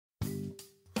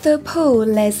The Paul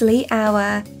Leslie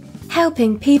Hour,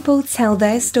 helping people tell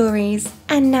their stories.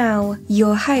 And now,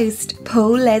 your host,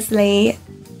 Paul Leslie.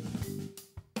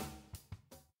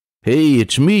 Hey,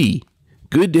 it's me.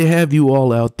 Good to have you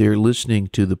all out there listening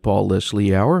to the Paul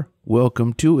Leslie Hour.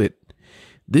 Welcome to it.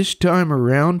 This time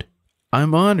around,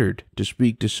 I'm honored to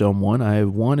speak to someone I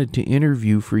have wanted to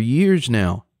interview for years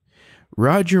now.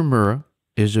 Roger Murrah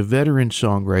is a veteran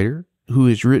songwriter who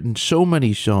has written so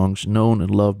many songs known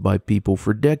and loved by people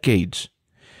for decades.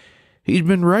 He's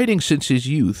been writing since his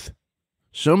youth.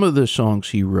 Some of the songs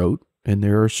he wrote, and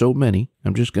there are so many,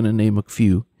 I'm just going to name a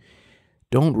few.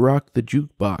 Don't Rock the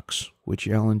Jukebox, which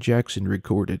Alan Jackson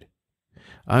recorded.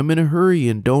 I'm in a Hurry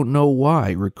and Don't Know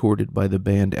Why, recorded by the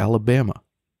band Alabama.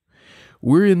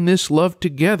 We're in This Love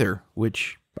Together,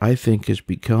 which I think has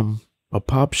become a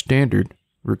pop standard,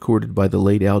 recorded by the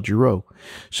late Jarreau.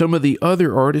 Some of the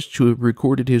other artists who have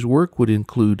recorded his work would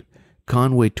include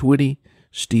Conway Twitty,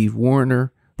 Steve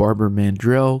Wariner, Barbara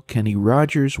Mandrell, Kenny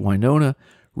Rogers, Wynonna,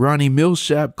 Ronnie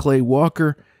Milsap, Clay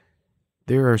Walker.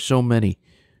 There are so many.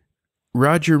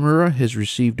 Roger Murrah has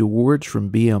received awards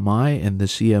from BMI and the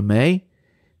CMA.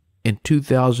 In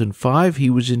 2005,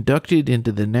 he was inducted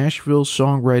into the Nashville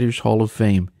Songwriters Hall of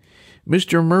Fame.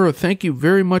 Mr. Murrah, thank you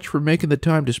very much for making the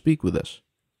time to speak with us.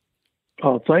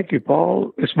 Oh, thank you,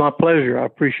 Paul. It's my pleasure. I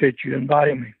appreciate you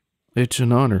inviting me. It's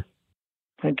an honor.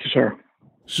 Thank you, sir.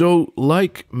 So,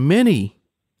 like many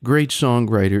great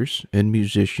songwriters and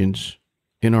musicians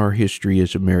in our history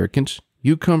as Americans,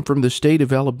 you come from the state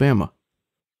of Alabama.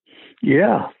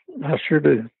 Yeah, I sure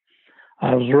do.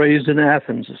 I was raised in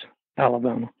Athens,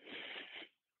 Alabama.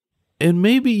 And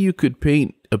maybe you could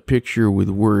paint a picture with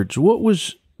words. What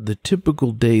was the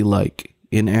typical day like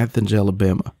in Athens,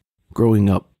 Alabama, growing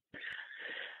up?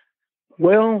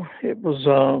 Well, it was,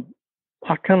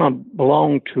 I kind of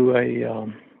belonged to a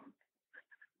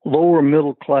lower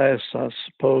middle class, I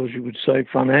suppose you would say,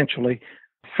 financially,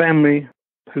 family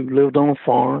who lived on a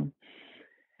farm.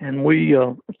 And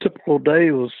a typical day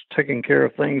was taking care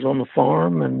of things on the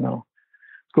farm and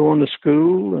going to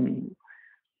school. And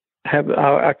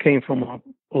I came from a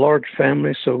large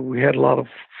family, so we had a lot of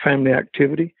family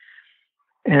activity.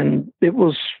 And it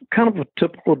was kind of a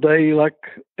typical day like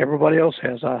everybody else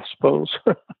has, I suppose.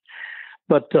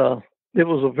 But it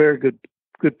was a very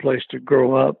good place to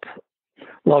grow up.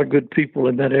 A lot of good people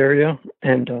in that area.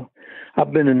 And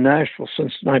I've been in Nashville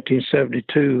since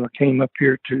 1972. I came up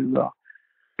here to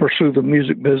pursue the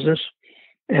music business.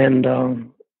 And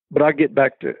but I get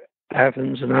back to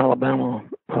Athens and Alabama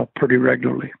pretty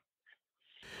regularly.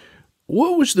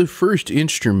 What was the first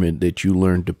instrument that you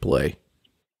learned to play?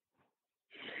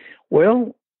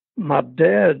 Well, my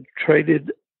dad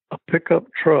traded a pickup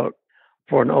truck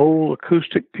for an old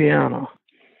acoustic piano.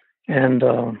 And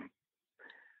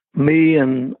me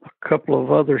and a couple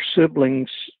of other siblings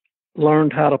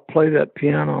learned how to play that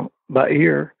piano by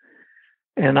ear.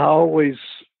 And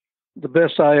the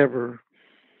best I ever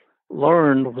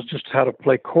learned was just how to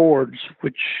play chords,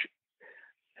 which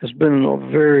has been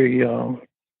very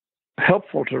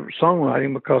helpful to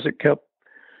songwriting because it kept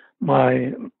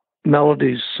my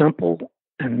melodies simple.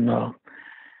 And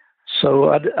so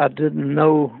I didn't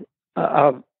know.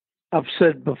 I've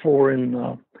said before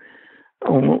on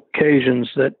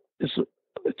occasions that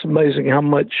it's amazing how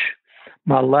much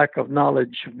my lack of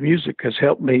knowledge of music has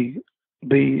helped me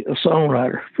be a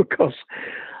songwriter because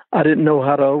I didn't know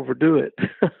how to overdo it.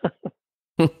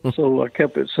 So I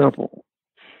kept it simple.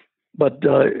 But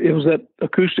it was that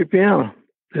acoustic piano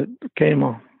that came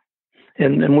on.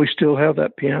 And we still have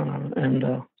that piano. And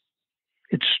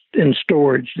it's in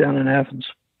storage down in Athens.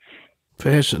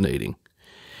 Fascinating.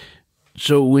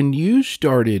 So when you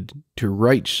started to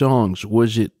write songs,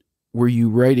 were you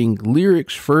writing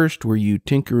lyrics first? Were you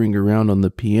tinkering around on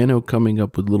the piano, coming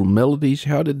up with little melodies?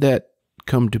 How did that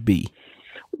come to be?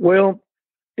 Well,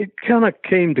 it kind of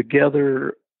came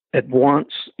together at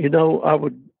once. You know,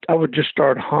 I would just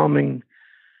start humming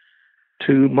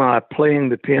to my playing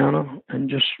the piano and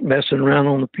just messing around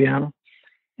on the piano.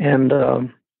 And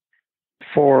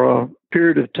for a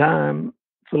period of time,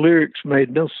 the lyrics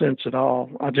made no sense at all.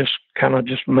 I just kind of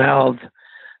mouthed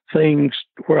things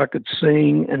where I could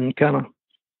sing and kind of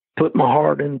put my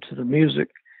heart into the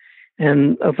music.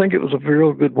 And I think it was a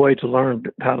real good way to learn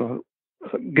how to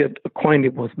get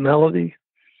acquainted with melody.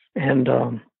 And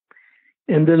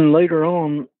then later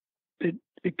on,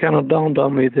 it kind of dawned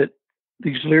on me that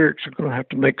these lyrics are going to have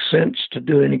to make sense to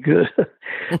do any good,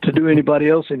 to do anybody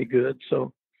else any good.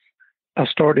 So I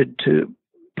started to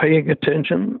paying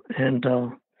attention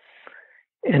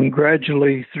and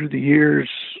gradually through the years,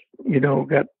 you know,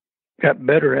 got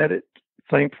better at it.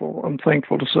 I'm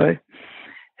thankful to say.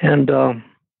 And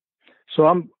So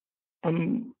I'm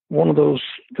one of those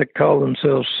that call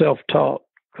themselves self-taught,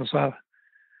 because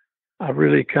I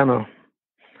really kind of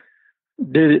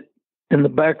did it in the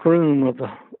back room of the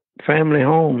family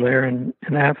home there in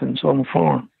Athens on the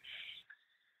farm,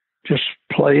 just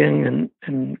playing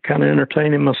and kind of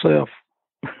entertaining myself.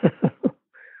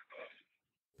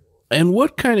 And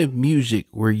what kind of music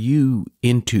were you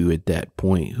into at that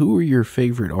point? Who were your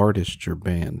favorite artists or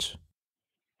bands?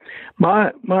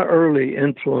 My early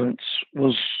influence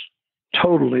was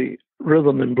totally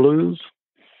rhythm and blues,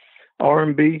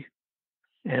 R&B,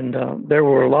 and there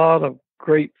were a lot of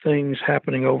great things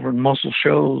happening over in Muscle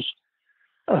Shoals,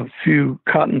 a few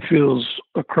cotton fields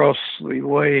across the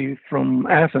way from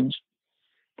Athens.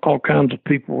 All kinds of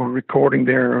people were recording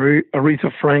there.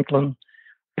 Aretha Franklin,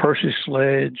 Percy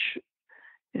Sledge,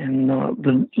 and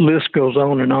the list goes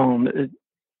on and on.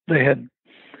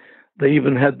 They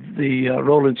even had the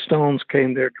Rolling Stones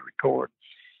came there to record.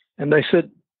 And they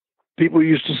said, people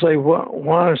used to say,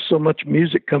 why is so much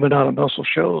music coming out of Muscle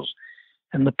Shoals?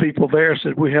 And the people there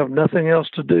said, we have nothing else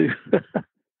to do.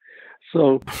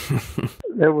 So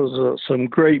there was some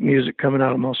great music coming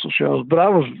out of Muscle Shoals. But I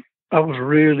was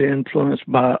really influenced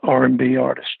by R&B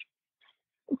artists.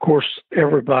 Of course,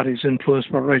 everybody's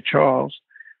influenced by Ray Charles.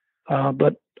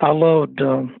 But I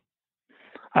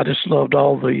just loved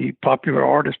all the popular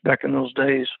artists back in those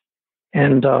days,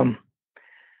 and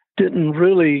didn't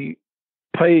really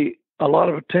pay a lot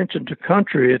of attention to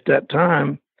country at that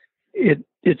time. It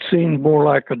seemed more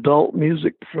like adult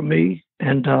music for me.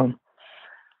 And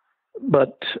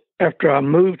but after I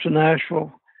moved to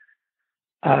Nashville,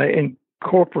 I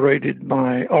incorporated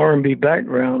my R&B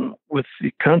background with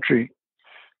the country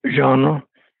genre,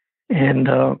 and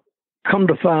come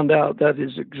to find out that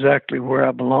is exactly where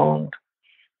I belonged.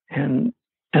 And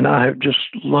I have just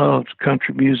loved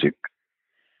country music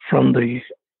from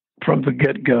the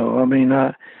get-go. I mean,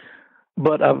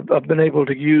 but I've been able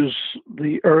to use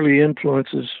the early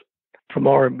influences from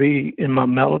R&B in my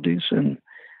melodies, and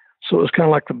so it's kind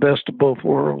of like the best of both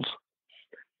worlds.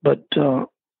 But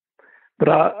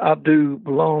I do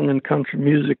belong in country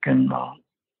music, and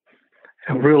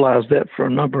I've realized that for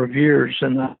a number of years,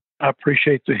 and I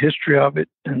appreciate the history of it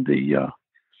and the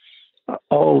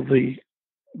all the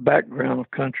background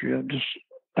of country.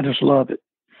 I just love it.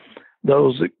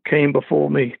 Those that came before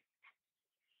me.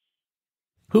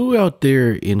 Who out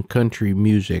there in country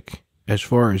music, as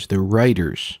far as the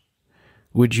writers,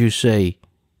 would you say,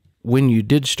 when you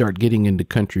did start getting into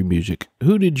country music,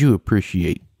 who did you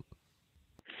appreciate?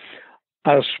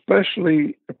 I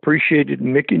especially appreciated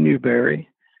Mickey Newberry.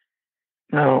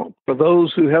 Now, for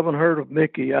those who haven't heard of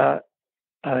Mickey, I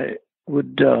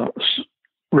would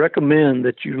recommend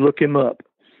that you look him up.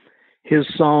 His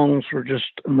songs were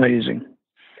just amazing.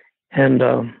 And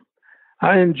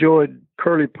I enjoyed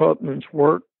Curly Putman's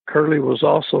work. Curly was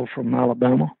also from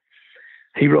Alabama.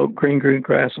 He wrote Green, Green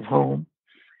Grass of Home.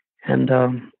 And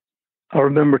I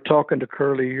remember talking to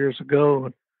Curly years ago,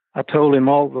 and I told him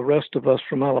all the rest of us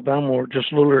from Alabama were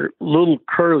just little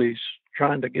Curlies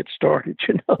trying to get started,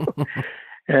 you know.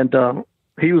 And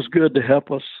he was good to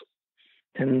help us.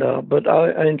 And but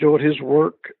I enjoyed his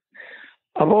work.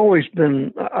 I've always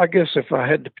been, I guess if I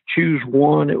had to choose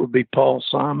one, it would be Paul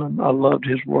Simon. I loved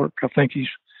his work. I think he's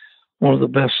one of the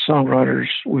best songwriters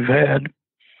we've had.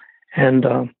 And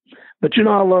but you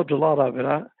know, I loved a lot of it.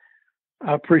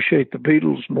 I appreciate the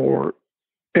Beatles more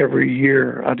every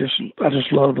year. I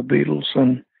just love the Beatles,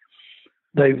 and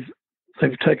they've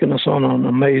taken us on an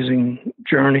amazing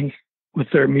journey with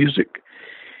their music.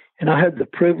 And I had the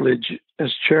privilege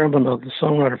as chairman of the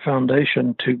Songwriter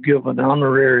Foundation to give an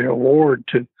honorary award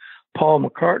to Paul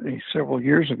McCartney several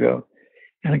years ago.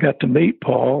 And I got to meet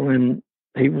Paul, and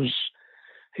he was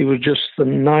just the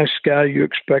nice guy you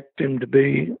expect him to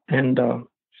be. And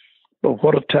but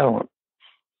what a talent.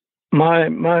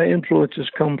 My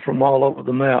influences come from all over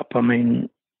the map. I mean,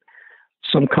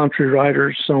 some country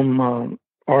writers, some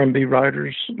R&B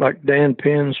writers like Dan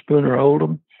Penn, Spooner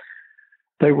Oldham.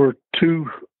 They were two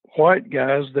white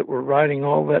guys that were writing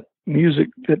all that music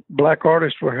that black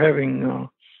artists were having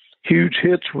huge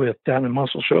hits with down in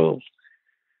Muscle Shoals.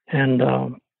 And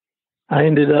I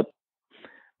ended up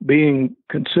being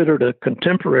considered a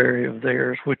contemporary of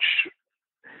theirs, which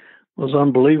was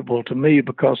unbelievable to me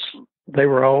because they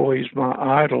were always my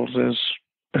idols as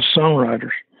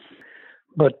songwriters.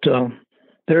 But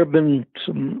there have been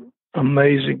some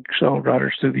amazing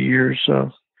songwriters through the years.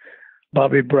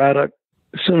 Bobby Braddock.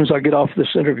 As soon as I get off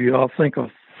this interview, I'll think of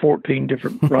 14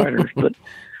 different writers, but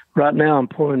right now I'm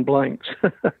pulling blanks.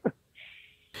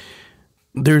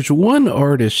 There's one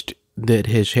artist that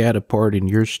has had a part in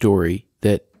your story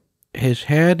that has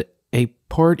had a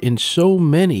part in so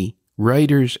many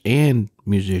writers and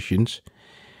musicians,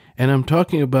 and I'm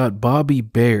talking about Bobby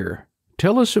Bare.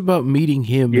 Tell us about meeting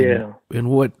him and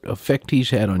what effect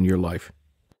he's had on your life.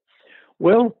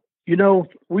 Well,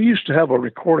 we used to have a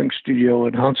recording studio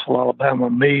in Huntsville, Alabama,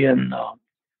 me and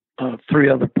 3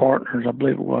 other partners, I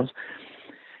believe it was.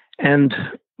 And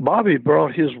Bobby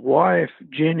brought his wife,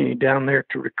 Jenny, down there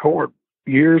to record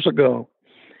years ago.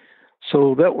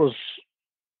 So that was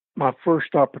my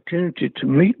first opportunity to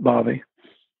meet Bobby.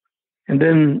 And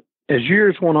then as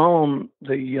years went on,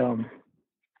 the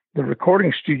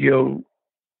recording studio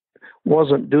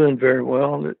wasn't doing very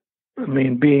well.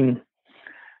 Being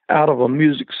out of a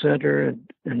music center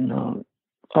and a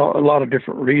lot of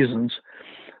different reasons,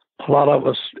 a lot of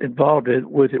us involved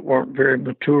with it weren't very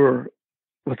mature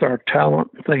with our talent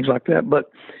and things like that.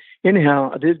 But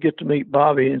anyhow, I did get to meet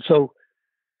Bobby. And so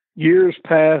years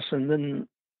passed, and then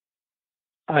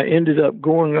I ended up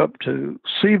going up to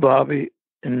see Bobby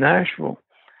in Nashville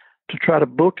to try to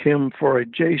book him for a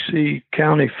J.C.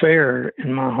 County fair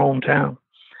in my hometown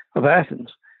of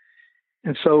Athens.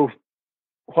 And so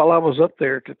while I was up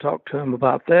there to talk to him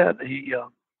about that,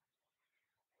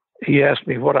 he asked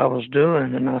me what I was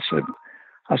doing. And I said,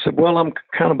 well, I'm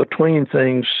kind of between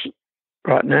things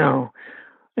right now.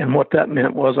 And what that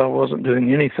meant was I wasn't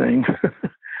doing anything.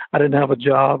 I didn't have a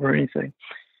job or anything.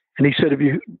 And he said,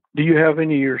 do you have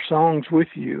any of your songs with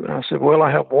you? And I said, well,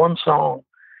 I have one song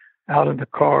out in the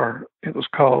car. It was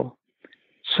called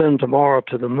Send Tomorrow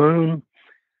to the Moon.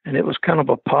 And it was kind of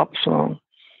a pop song.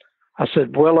 I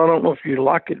said, well, I don't know if you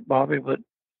like it, Bobby, but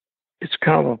it's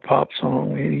kind of a pop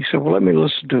song. And he said, well, let me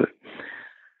listen to it.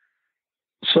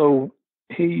 So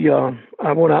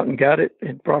I went out and got it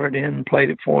and brought it in and played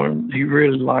it for him. He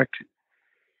really liked it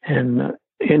and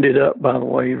ended up, by the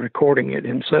way, recording it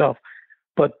himself.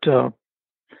 But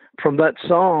from that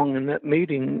song and that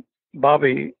meeting,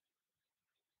 Bobby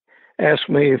asked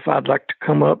me if I'd like to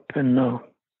come up and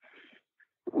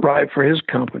write for his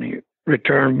company,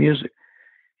 Return Music.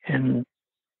 And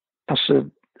I said,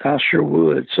 I sure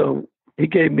would. So he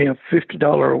gave me a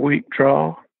 $50 a week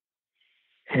draw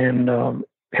and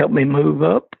helped me move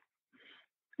up.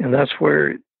 And that's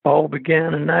where it all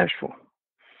began in Nashville.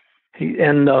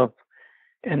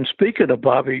 And speaking of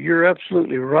Bobby, you're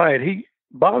absolutely right.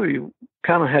 Bobby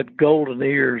kind of had golden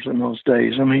ears in those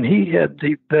days. I mean, he had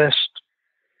the best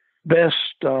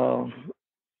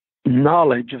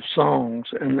knowledge of songs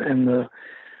and the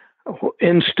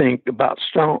instinct about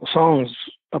songs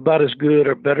about as good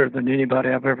or better than anybody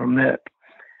I've ever met.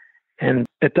 And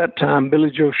at that time,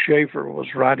 Billy Joe Schaefer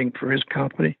was writing for his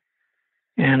company.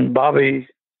 And Bobby,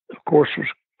 of course,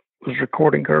 was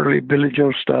recording early Billy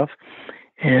Joe stuff.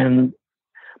 And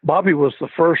Bobby was the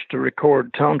first to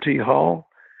record Tom T. Hall,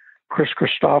 Chris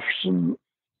Christopherson,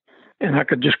 and I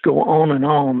could just go on and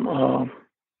on.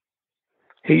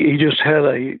 He just had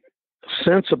a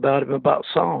sense about him about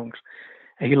songs.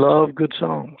 He loved good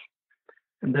songs.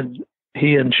 And then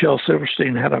he and Shel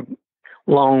Silverstein had a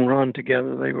long run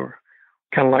together. They were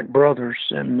kind of like brothers.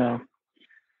 And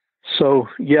so,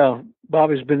 yeah,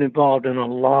 Bobby's been involved in a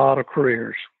lot of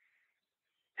careers.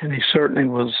 And he certainly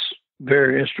was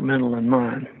very instrumental in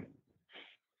mine.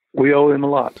 We owe him a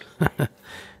lot.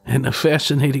 And a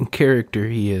fascinating character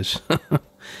he is.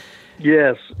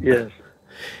 Yes.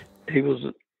 He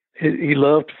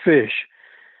loved to fish.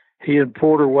 He and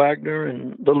Porter Wagner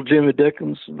and little Jimmy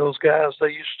Dickens and those guys, they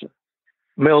used to,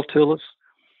 Mel Tillis.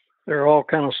 There are all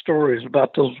kind of stories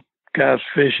about those guys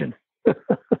fishing.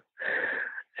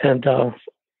 And,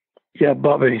 yeah,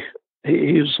 Bobby,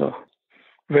 he's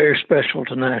very special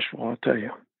to Nashville, I'll tell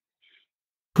you.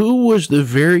 Who was the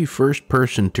very first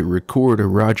person to record a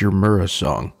Roger Murrah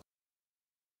song?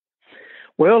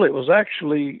 Well, it was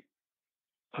actually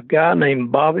a guy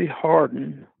named Bobby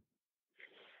Hardin.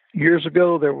 Years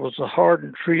ago, there was a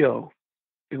Hardin trio.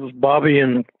 It was Bobby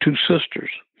and 2 sisters.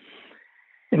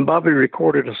 And Bobby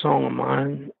recorded a song of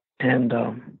mine. And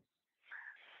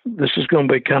this is going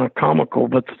to be kind of comical,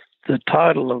 but the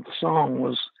title of the song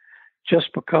was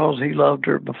Just Because He Loved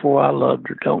Her Before I Loved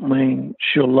Her Don't Mean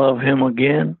She'll Love Him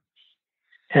Again.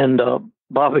 And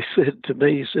Bobby said to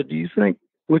me, he said, do you think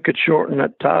we could shorten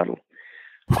that title?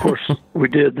 Of course, we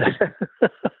did that.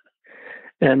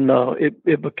 And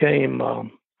it became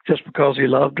Just Because He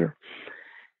Loved Her.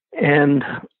 And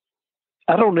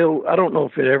I don't know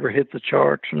if it ever hit the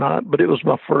charts or not, but it was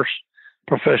my first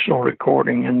professional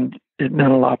recording, and it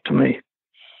meant a lot to me.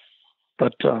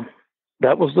 But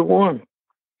that was the one.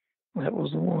 That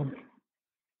was the one.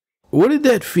 What did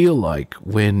that feel like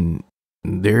when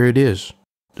there it is?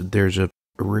 There's a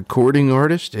recording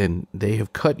artist and they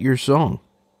have cut your song.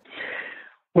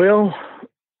 Well,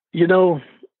 You know,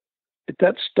 at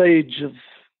that stage of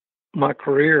my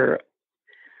career,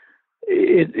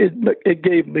 it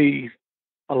gave me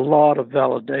a lot of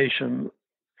validation,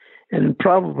 and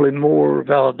probably more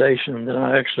validation than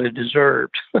I actually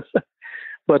deserved.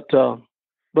 but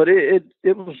it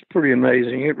was pretty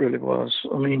amazing. It really was.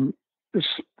 I mean, it's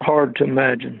hard to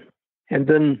imagine. And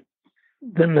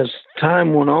then as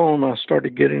time went on, I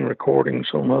started getting recordings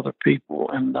on other people,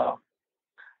 and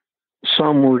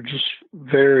some were just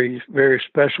very, very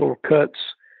special cuts.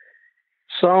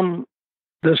 Some,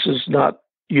 this is not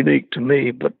unique to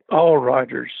me, but all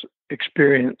writers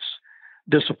experience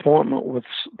disappointment with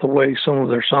the way some of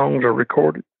their songs are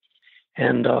recorded.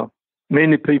 And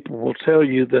many people will tell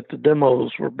you that the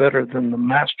demos were better than the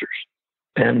masters.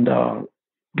 And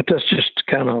but that's just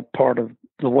kind of part of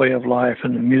the way of life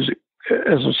in the music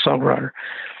as a songwriter.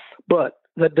 But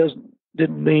that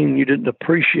didn't mean you didn't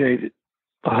appreciate it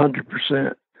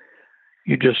 100%.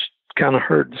 You just kind of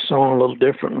heard the song a little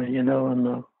differently, you know.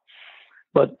 And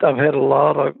but I've had a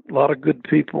lot of good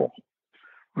people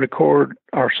record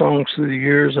our songs through the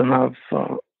years, and I've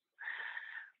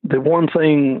the one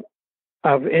thing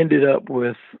I've ended up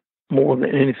with more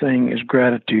than anything is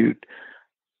gratitude.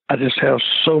 I just have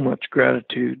so much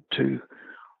gratitude to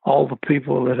all the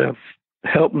people that have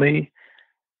helped me,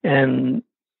 and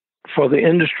for the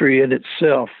industry in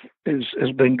itself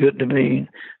has been good to me.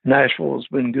 Nashville has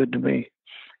been good to me,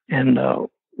 and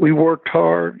we worked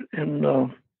hard, and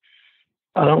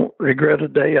I don't regret a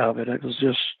day of it. It was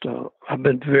just I've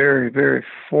been very, very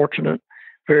fortunate,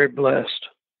 very blessed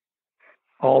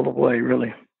all the way,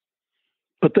 really.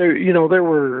 But there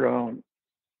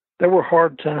were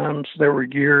hard times. There were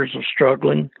years of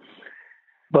struggling,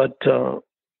 but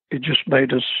it just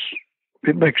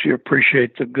it makes you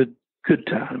appreciate the good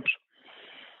times.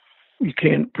 You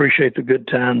can't appreciate the good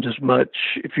times as much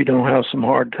if you don't have some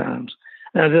hard times.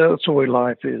 And that's the way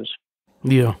life is.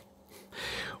 Yeah.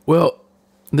 Well,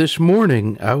 this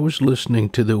morning I was listening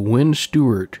to the Wynn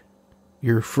Stewart.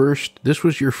 This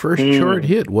was your first chart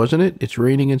hit, wasn't it? It's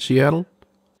Raining in Seattle?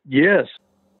 Yes,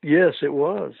 it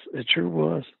was. It sure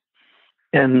was.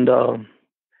 And I'll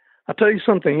tell you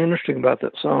something interesting about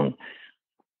that song.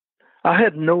 I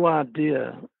had no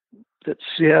idea that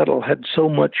Seattle had so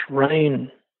much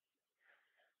rain.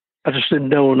 I just didn't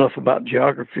know enough about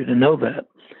geography to know that.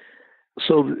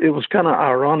 So it was kind of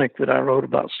ironic that I wrote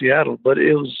about Seattle, but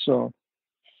it was.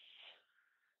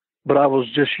 But I was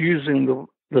just using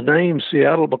the name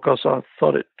Seattle because I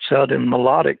thought it sounded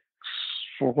melodic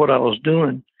for what I was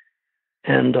doing.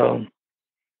 And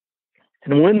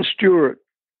Wynn Stewart,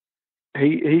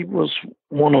 he was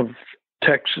one of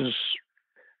Texas'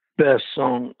 best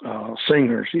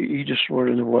singers. He just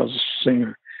really was a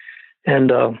singer.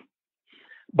 And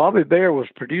Bobby Bear was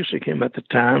producing him at the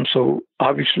time, so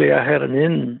obviously I had an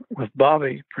in with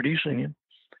Bobby producing him.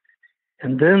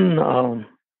 And then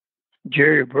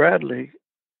Jerry Bradley,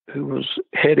 who was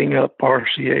heading up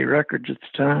RCA Records at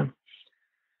the time,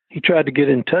 he tried to get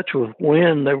in touch with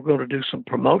Wynn. They were going to do some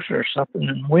promotion or something.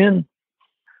 And Wynn,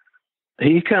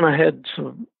 he kind of had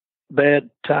some bad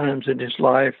times in his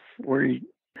life where he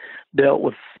dealt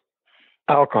with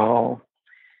alcohol.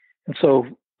 And so,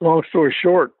 long story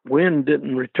short, Wynn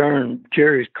didn't return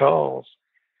Jerry's calls.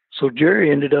 So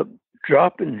Jerry ended up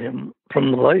dropping him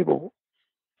from the label.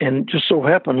 And just so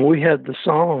happened we had the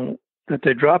song that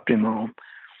they dropped him on.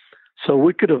 So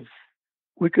we could have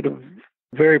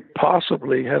very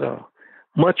possibly had a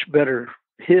much better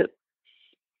hit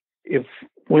if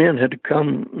Wynn had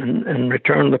come and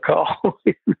returned the call.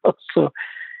 You know? So,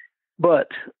 but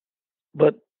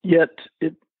yet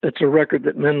it's a record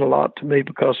that meant a lot to me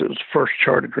because it was the first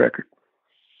charted record.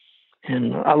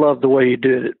 And I love the way he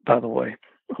did it, by the way.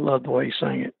 I love the way he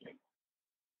sang it.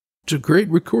 It's a great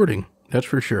recording, that's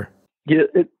for sure. Yeah,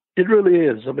 it really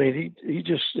is. I mean, he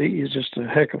is just a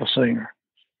heck of a singer.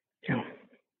 Yeah.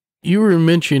 You were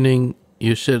mentioning,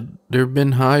 you said there have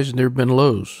been highs and there have been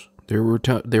lows. There were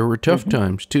tough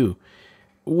times too.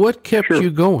 What kept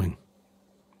you going?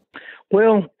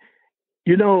 Well,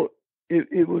 you know,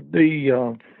 it would be,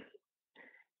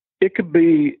 it could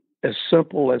be as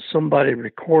simple as somebody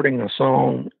recording a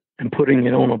song and putting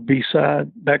it on a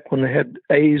B-side back when they had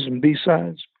A's and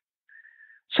B-sides.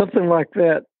 Something like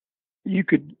that, you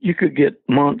could get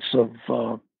months of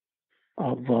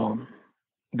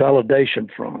validation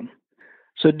from.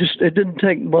 So it didn't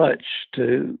take much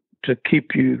to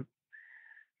keep you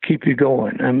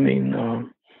going. I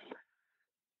mean,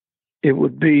 it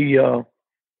would be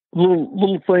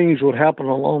little things would happen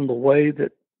along the way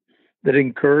that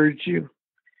encouraged you,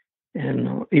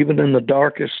 and even in the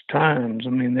darkest times. I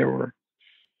mean, there were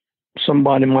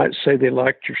somebody might say they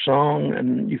liked your song,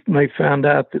 and you may find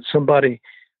out that somebody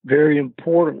very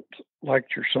important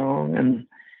liked your song,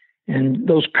 and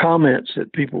those comments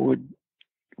that people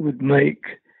would make,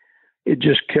 it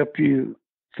just kept you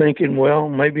thinking, well,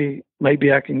 maybe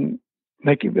I can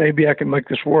make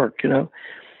this work, you know.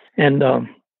 And of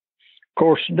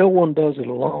course, no one does it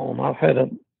alone. I've had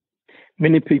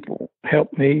many people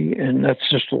help me, and that's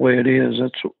just the way it is.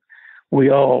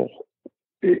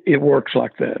 It works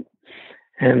like that.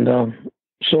 And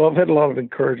so I've had a lot of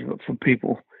encouragement from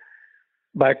people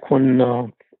back when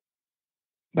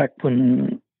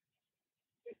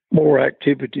more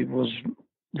activity was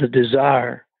the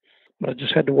desire, but I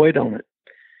just had to wait on it.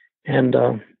 And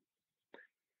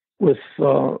with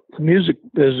the music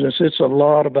business, it's a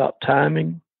lot about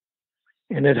timing,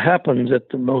 and it happens at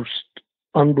the most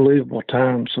unbelievable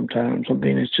times sometimes. I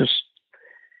mean, it's just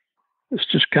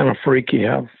kind of freaky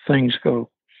how things go.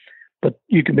 But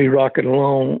you can be rocking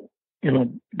along in a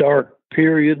dark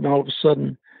period and all of a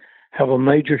sudden have a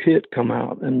major hit come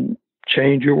out and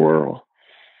change your world.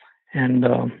 And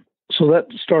so that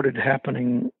started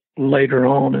happening later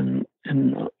on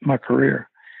in my career.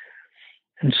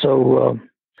 And so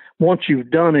once you've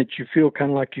done it, you feel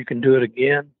kind of like you can do it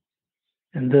again.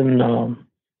 And then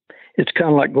it's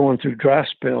kind of like going through dry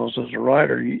spells as a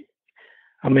writer.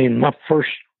 My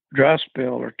first dry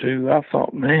spell or two, I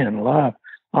thought, man, alive,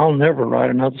 I'll never write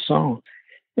another song.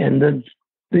 And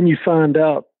then you find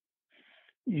out,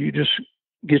 you just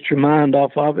get your mind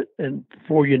off of it, and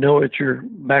before you know it, you're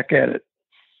back at it.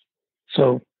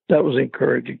 So that was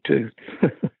encouraging too.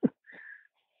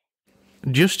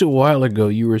 Just a while ago,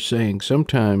 you were saying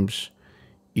sometimes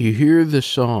you hear the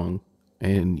song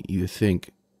and you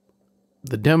think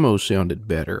the demo sounded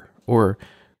better, or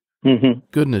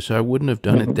goodness, I wouldn't have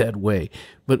done it that way.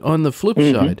 But on the flip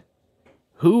side,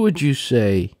 who would you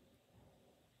say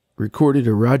recorded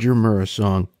a Roger Murrah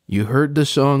song? You heard the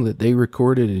song that they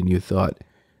recorded and you thought,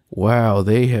 wow,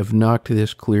 they have knocked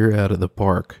this clear out of the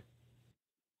park.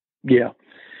 Yeah.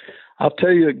 I'll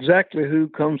tell you exactly who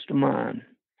comes to mind.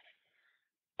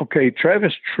 Okay,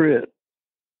 Travis Tritt.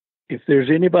 If there's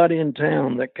anybody in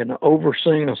town that can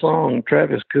oversing a song,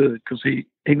 Travis could, because he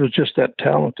was just that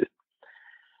talented.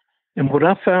 And when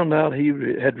I found out he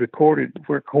had recorded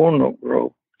Where Corn Don't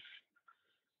Grow,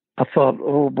 I thought,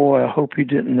 oh boy, I hope he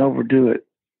didn't overdo it.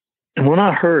 And when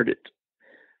I heard it,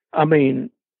 I mean,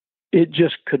 it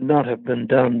just could not have been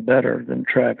done better than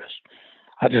Travis.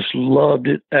 I just loved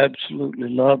it, absolutely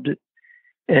loved it.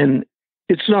 And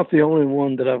it's not the only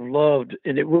one that I've loved,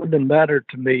 and it wouldn't have mattered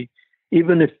to me,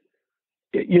 even if,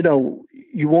 you know,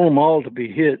 you want them all to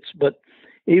be hits, but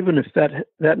even if that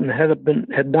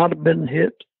had not been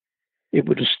hit, it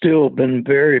would have still been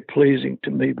very pleasing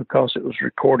to me because it was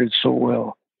recorded so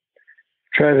well.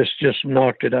 Travis just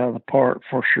knocked it out of the park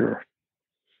for sure.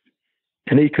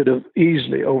 And he could have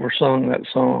easily oversung that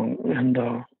song, and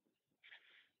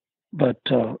but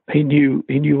he knew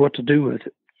what to do with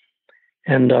it.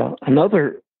 And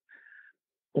another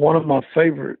one of my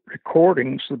favorite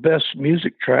recordings, the best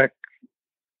music track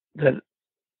that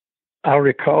I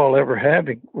recall ever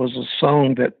having, was a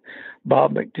song that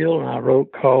Bob McDill and I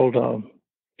wrote called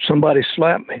 "Somebody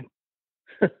Slapped Me."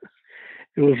 It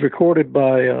was recorded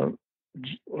by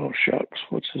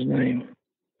what's his name?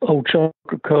 Oh,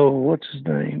 Chunker Cole, what's his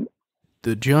name?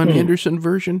 The John Anderson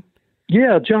version?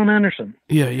 Yeah, John Anderson.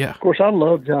 Yeah. Of course, I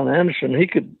love John Anderson. He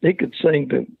could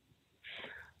sing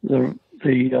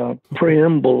the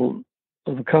preamble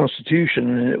of the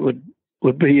Constitution, and it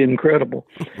would be incredible.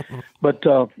 But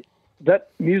that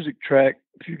music track,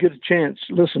 if you get a chance,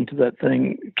 listen to that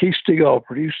thing. Keith Stegall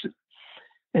produced it,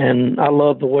 and I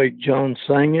love the way John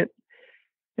sang it.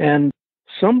 And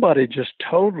somebody just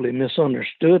totally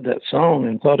misunderstood that song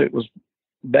and thought it was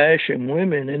bashing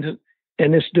women,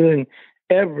 and it's doing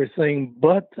everything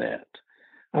but that.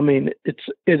 I mean,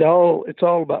 it's all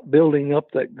about building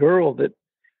up that girl. That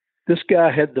this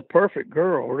guy had the perfect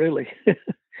girl, really,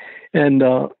 and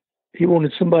he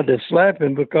wanted somebody to slap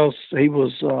him because he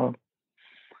was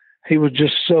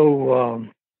just so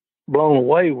blown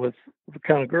away with the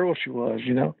kind of girl she was,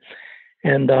 you know,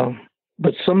 and.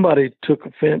 But somebody took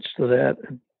offense to that,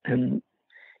 and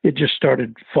it just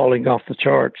started falling off the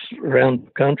charts around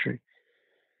the country.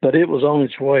 But it was on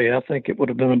its way. I think it would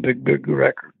have been a big, big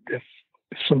record if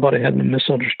somebody hadn't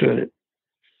misunderstood it.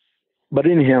 But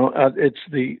anyhow, it's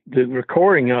the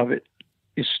recording of it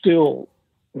is still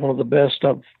one of the best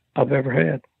I've ever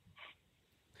had.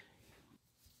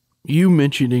 You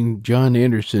mentioning John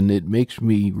Anderson, it makes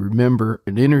me remember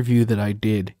an interview that I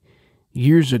did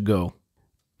years ago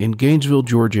in Gainesville,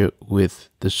 Georgia, with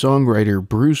the songwriter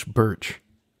Bruce Birch.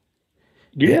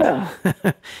 Yeah.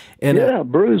 And yeah,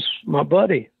 Bruce, my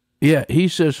buddy. yeah, he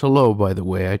says hello, by the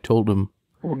way. I told him.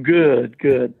 Well, good.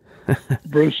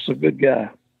 Bruce is a good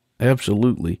guy.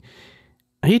 Absolutely.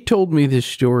 He told me this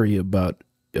story about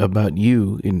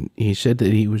you, and he said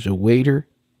that he was a waiter,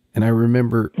 and I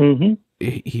remember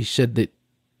he said that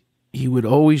he would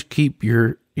always keep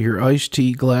your iced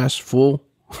tea glass full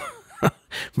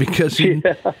because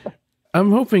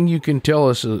I'm hoping you can tell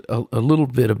us a little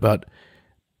bit about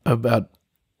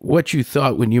what you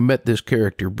thought when you met this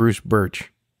character, Bruce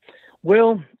Birch.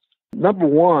 Well, number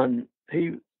one,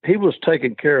 he was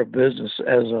taking care of business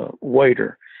as a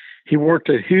waiter. He worked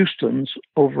at Houston's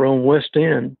over on West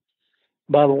End.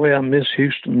 By the way, I miss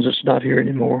Houston's. It's not here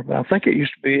anymore. But I think it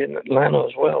used to be in Atlanta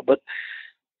as well. But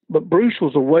Bruce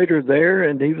was a waiter there,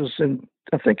 and he was in.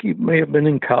 I think he may have been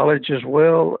in college as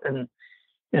well, and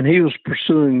he was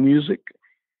pursuing music,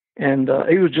 and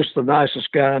he was just the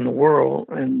nicest guy in the world.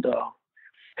 And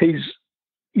he's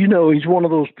one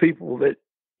of those people that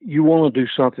you want to do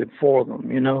something for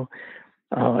them,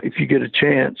 if you get a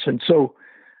chance. And so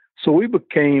we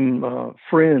became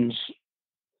friends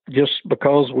just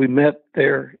because we met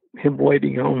there, him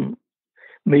waiting on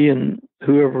me and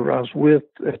whoever I was with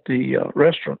at the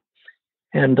restaurant.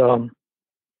 And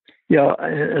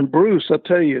and Bruce, I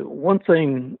tell you, one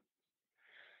thing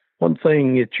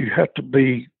that you have to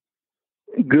be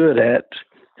good at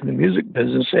in the music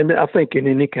business, and I think in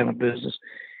any kind of business,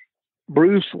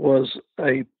 Bruce was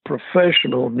a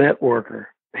professional networker.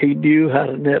 He knew how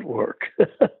to network.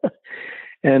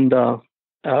 And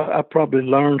I probably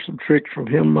learned some tricks from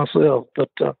him myself, but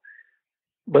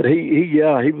we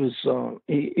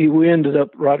ended up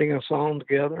writing a song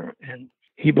together, and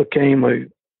he became a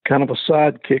kind of a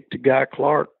sidekick to Guy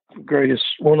Clark,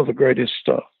 one of the greatest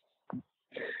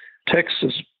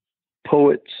Texas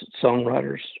poets,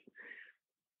 songwriters.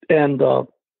 And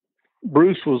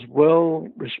Bruce was well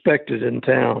respected in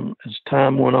town as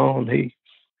time went on.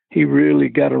 He really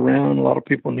got around. A lot of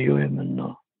people knew him,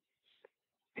 and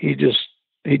he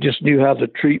just knew how to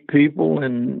treat people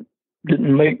and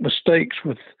didn't make mistakes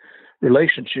with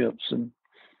relationships. And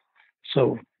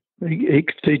so he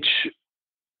could teach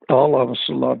all of us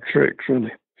a lot of tricks,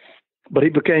 really. But he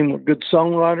became a good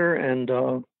songwriter and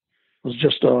was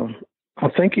just I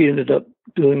think he ended up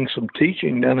doing some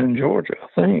teaching down in Georgia, I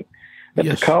think, at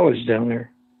the college down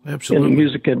there. Absolutely. In the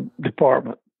music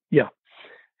department. Yeah.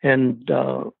 And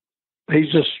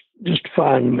he's just a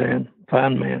fine man,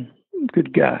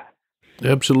 good guy.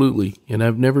 Absolutely. And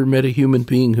I've never met a human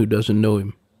being who doesn't know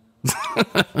him.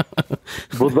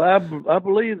 Well, I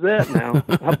believe that now.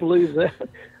 I believe that.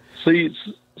 See,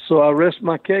 so I rest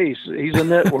my case. He's a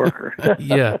networker.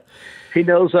 Yeah. He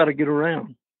knows how to get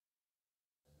around.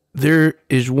 There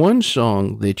is one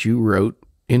song that you wrote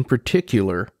in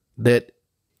particular that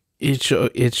it's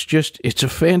a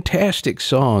fantastic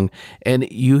song, and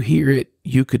you hear it.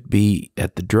 You could be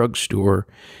at the drugstore,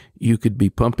 you could be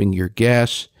pumping your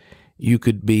gas, you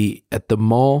could be at the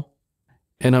mall,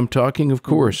 and I'm talking, of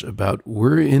course, about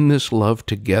 "We're in This Love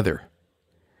Together."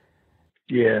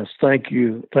 Yes, thank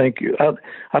you. I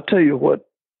tell you what,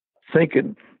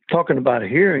 talking about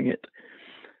hearing it,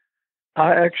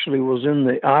 I actually was in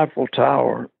the Eiffel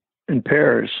Tower in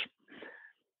Paris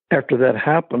after that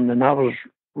happened, and I was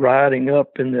riding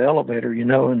up in the elevator,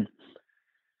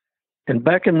 and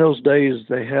back in those days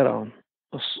they had a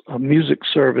music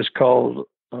service called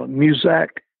Muzak,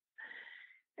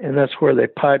 and that's where they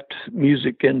piped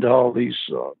music into all these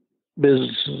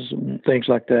businesses and things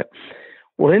like that.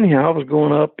 Well, anyhow, I was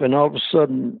going up, and all of a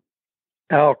sudden,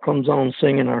 Al comes on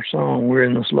singing our song, "We're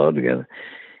in This Love Together."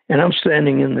 And I'm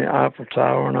standing in the Eiffel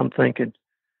Tower, and I'm thinking,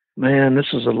 man,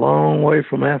 this is a long way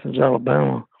from Athens,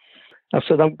 Alabama. I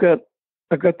said, I've got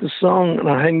this song, and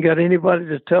I hadn't got anybody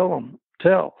to tell.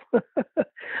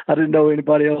 I didn't know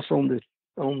anybody else on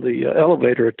the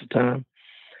elevator at the time.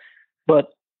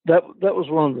 But that was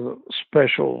one of the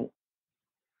special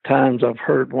times I've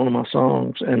heard one of my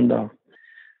songs, and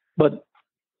but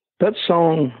that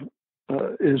song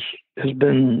has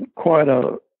been quite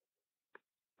a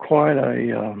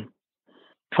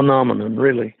phenomenon,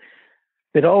 really.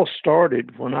 It all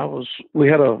started when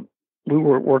we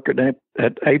were working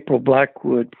at April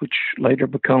Blackwood, which later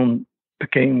became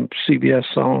CBS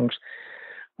Songs.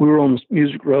 We were on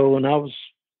Music Row, and I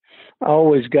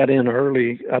always got in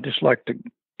early. I just like to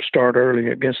start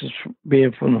early. I guess it's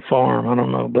being from the farm. I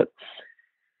don't know. But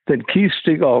then Keith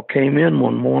Stegall came in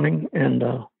one morning, and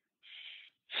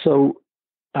so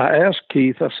I asked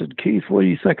Keith, I said, "Keith, what do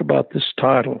you think about this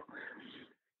title?"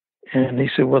 And he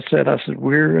said, "What's that?" I said,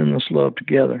 "We're in This Love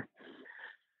Together."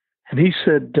 And he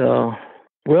said,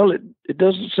 well, it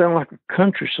doesn't sound like a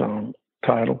country song.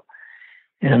 title.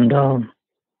 And,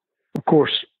 of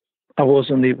course, I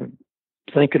wasn't even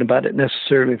thinking about it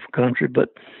necessarily for country, but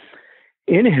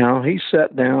anyhow, he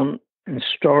sat down and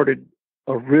started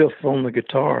a riff on the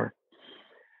guitar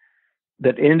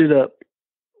that ended up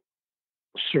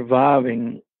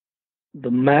surviving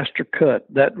the master cut.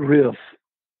 That riff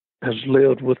has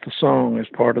lived with the song as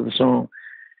part of the song.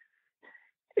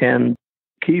 And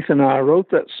Keith and I wrote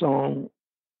that song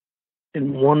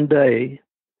in one day,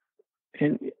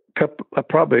 in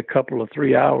probably a couple of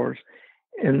 3 hours,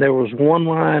 and there was one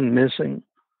line missing.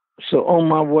 So on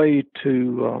my way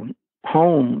to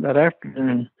home that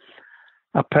afternoon,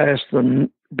 I passed the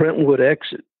Brentwood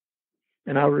exit,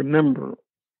 and I remember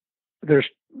there's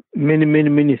many, many,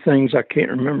 many things I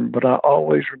can't remember, but I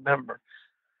always remember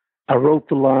I wrote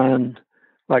the line,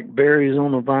 like berries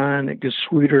on a vine, it gets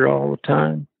sweeter all the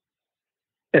time,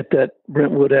 at that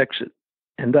Brentwood exit.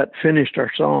 And that finished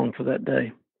our song for that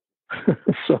day.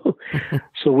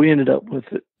 So we ended up with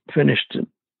it, finished it,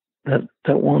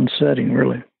 that one setting,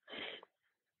 really.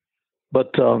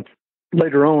 But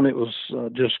later on, it was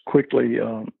just quickly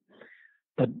a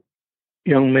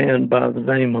young man by the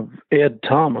name of Ed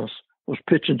Thomas was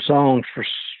pitching songs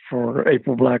for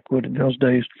April Blackwood in those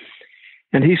days.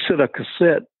 And he sent a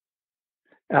cassette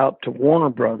out to Warner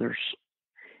Brothers,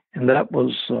 and that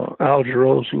was Al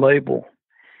Jarreau's label.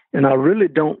 And I really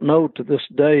don't know to this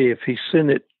day if he sent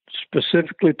it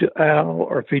specifically to Al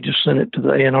or if he just sent it to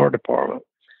the A&R department.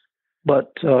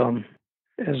 But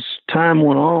as time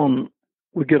went on,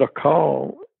 we get a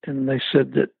call, and they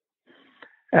said that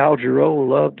Al Jarreau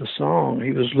loved the song.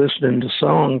 He was listening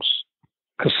to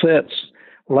cassettes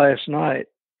last night,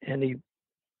 and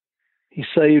he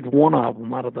saved one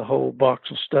album out of the whole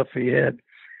box of stuff he had,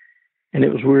 and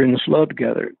it was We're in This Love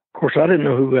Together. Of course, I didn't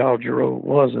know who Al Jarreau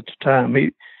was at the time.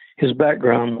 His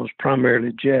background was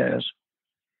primarily jazz.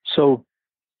 So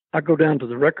I go down to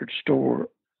the record store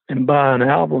and buy an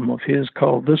album of his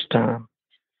called This Time.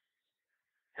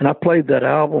 And I played that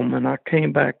album, and I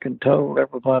came back and told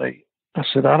everybody, I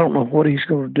said, I don't know what he's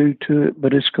going to do to it,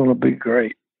 but it's going to be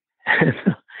great.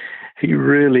 And he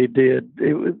really did.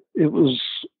 It was,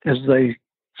 as they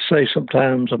say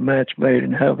sometimes, a match made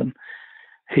in heaven.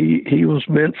 He was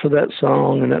meant for that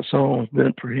song, and that song was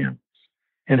meant for him.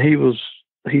 And he was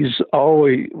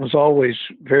always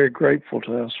very grateful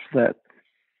to us for that.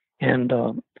 And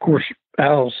of course,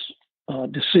 Al's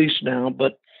deceased now,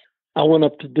 but I went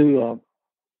up to do a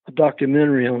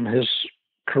documentary on his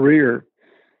career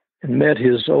and met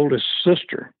his oldest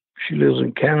sister. She lives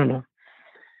in Canada.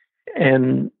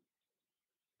 And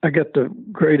I got the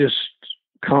greatest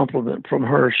compliment from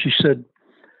her. She said,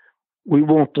 "We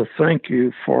want to thank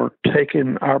you for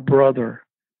taking our brother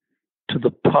to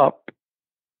the pop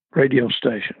radio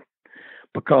station,"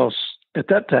 because at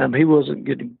that time he wasn't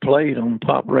getting played on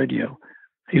pop radio.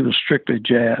 He was strictly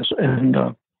jazz. And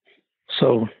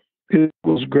so it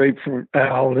was great for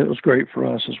Al, and it was great for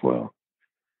us as well.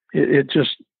 It's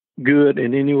just good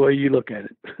in any way you look at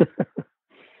it.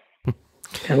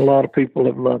 And a lot of people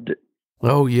have loved it.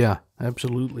 Oh, yeah,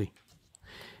 absolutely.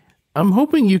 I'm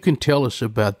hoping you can tell us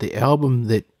about the album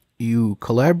that you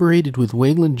collaborated with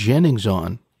Waylon Jennings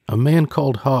on, A Man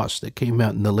Called Hoss, that came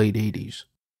out in the late 80s.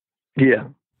 Yeah.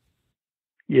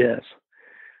 Yes.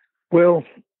 Well,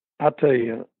 I'll tell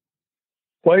you,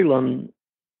 Waylon,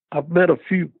 I've met a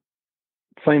few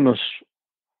famous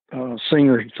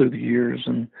singers through the years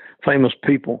and famous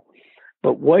people,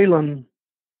 but Waylon,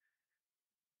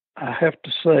 I have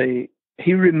to say,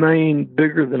 he remained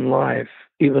bigger than life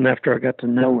even after I got to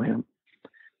know him.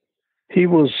 He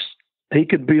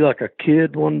could be like a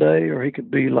kid one day, or he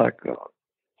could be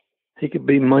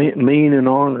mean and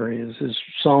ornery, as his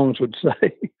songs would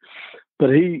say. But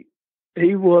he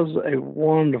was a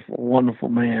wonderful, wonderful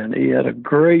man. He had a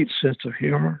great sense of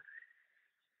humor,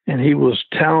 and he was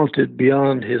talented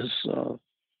beyond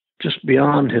just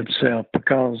beyond himself,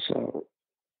 because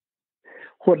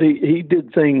he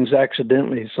did things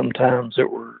accidentally sometimes that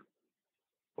were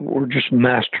just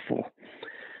masterful.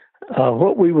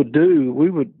 What we would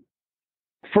do,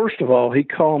 first of all, he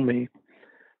called me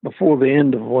before the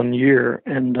end of one year,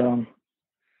 and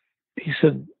he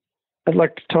said, "I'd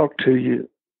like to talk to you.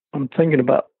 I'm thinking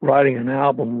about writing an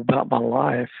album about my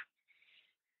life,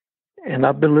 and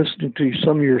I've been listening to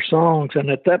some of your songs."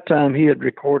 And at that time, he had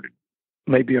recorded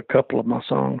maybe a couple of my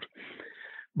songs,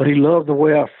 but he loved the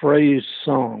way I phrased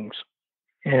songs.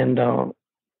 And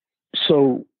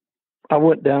so I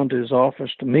went down to his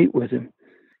office to meet with him,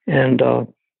 and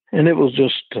it was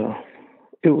just,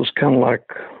 it was kind of like,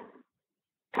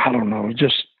 I don't know,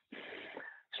 it's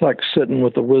like sitting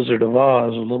with the Wizard of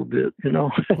Oz a little bit, you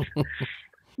know.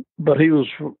 But he was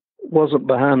wasn't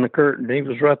behind the curtain. He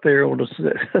was right there on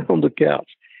the couch.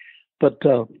 But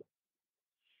so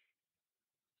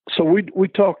we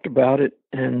talked about it,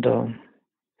 and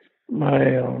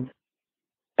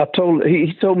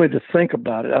he told me to think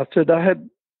about it. I said I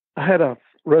had a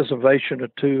reservation or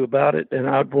two about it, and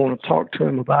I'd want to talk to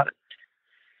him about it.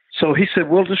 So he said,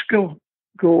 "Well, just go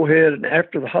ahead, and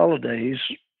after the holidays,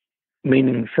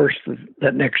 meaning the first of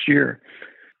that next year,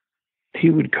 he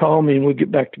would call me and we'd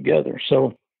get back together."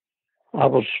 So I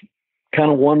was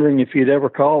kind of wondering if he'd ever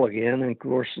call again. And of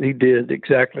course he did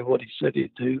exactly what he said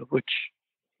he'd do, which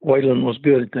Waylon was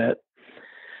good at that.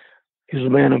 He was a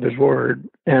man of his word.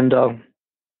 And so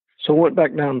I went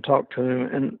back down and talked to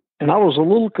him, and I was a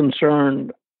little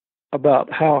concerned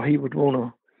about how he would want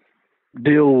to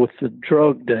deal with the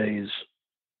drug days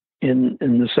in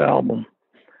this album,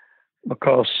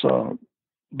 because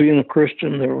being a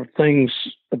Christian, there were things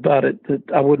about it that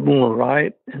I wouldn't want to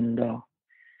write,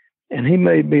 and he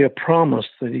made me a promise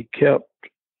that he kept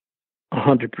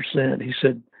 100%. He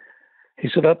said,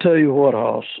 "I'll tell you what,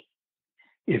 Hoss,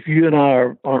 if you and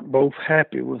I aren't both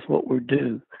happy with what we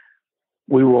do,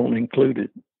 we won't include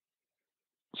it."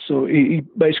 So he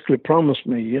basically promised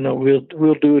me,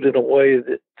 we'll do it in a way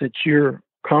that you're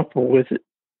comfortable with it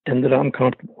and that I'm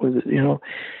comfortable with it,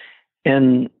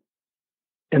 and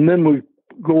then we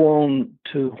go on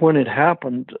to when it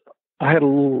happened. I had a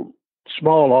little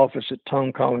small office at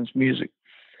Tom Collins Music.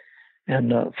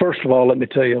 And first of all, let me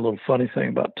tell you a little funny thing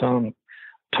about Tom.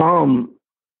 Tom,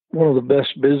 one of the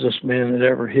best businessmen that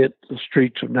ever hit the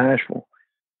streets of Nashville.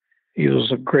 He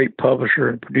was a great publisher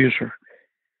and producer.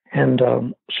 And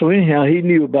so anyhow, he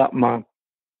knew about my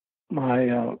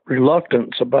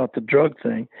reluctance about the drug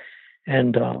thing.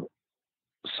 And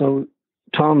so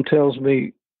Tom tells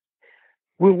me,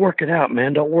 "We'll work it out,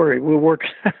 man. Don't worry. We'll work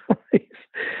it out."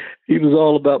 He was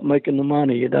all about making the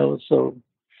money, so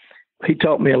he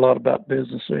taught me a lot about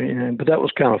business, but that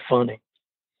was kind of funny.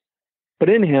 But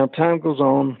anyhow, time goes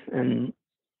on, and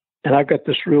I got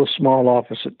this real small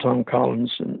office at Tom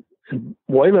Collins, and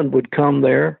Waylon would come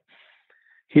there.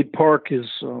 He'd park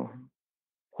his,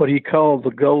 what he called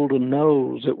the Golden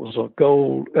Nose. It was a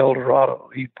gold Eldorado.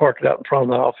 He'd park it out in front of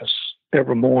the office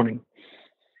every morning.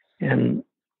 And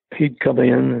he'd come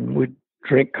in and we'd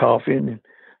drink coffee. And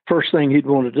first thing he'd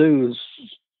want to do is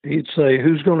he'd say,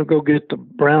 "Who's going to go get the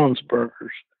Brown's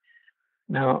Burgers?"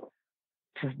 Now,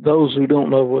 for those who don't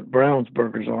know what Brown's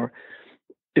Burgers are,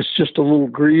 it's just a little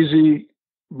greasy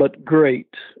but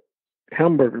great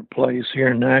hamburger place here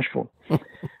in Nashville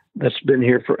that's been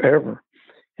here forever.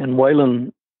 And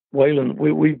Waylon,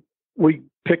 we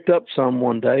picked up some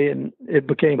one day, and it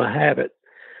became a habit.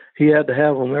 He had to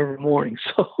have them every morning.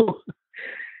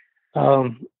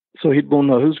 So he'd want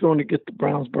to know who's going to get the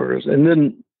Brown's Burgers. And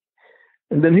then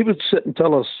he would sit and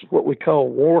tell us what we call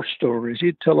war stories.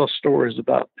 He'd tell us stories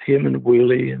about him and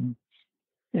Willie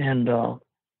and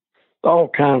all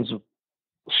kinds of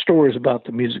stories about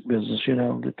the music business,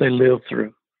 that they lived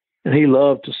through. And he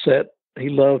loved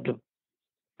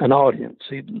an audience.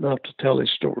 He'd love to tell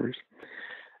his stories.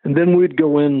 And then we'd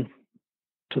go in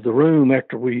to the room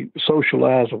after we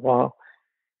socialized a while.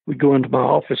 We'd go into my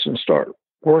office and start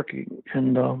working.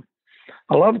 And a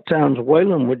lot of times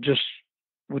Waylon would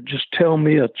just tell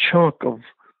me a chunk of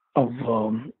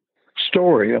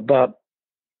story about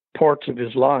parts of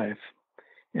his life.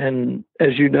 And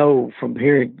as you know from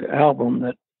hearing the album,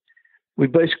 that we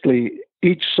basically,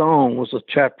 each song was a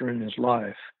chapter in his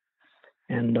life.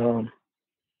 And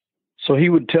so he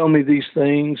would tell me these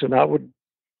things, and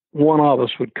one of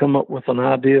us would come up with an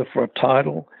idea for a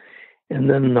title, and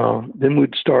then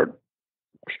we'd start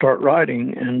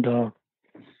writing. And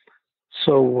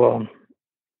so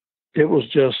it was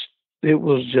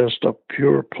just a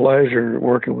pure pleasure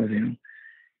working with him.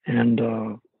 And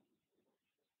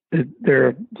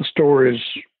the stories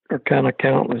are kind of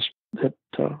countless, that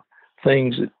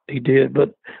things that he did,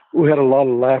 but we had a lot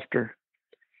of laughter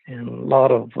and a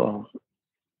lot of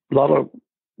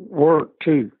work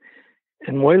too.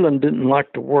 And Waylon didn't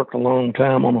like to work a long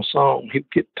time on a song.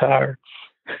 He'd get tired.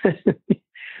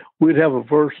 We'd have a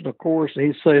verse and a chorus, and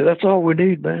he'd say, "That's all we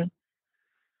need, man."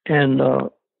 And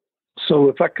so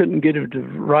if I couldn't get him to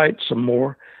write some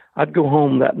more, I'd go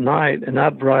home that night and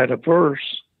I'd write a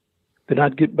verse. Then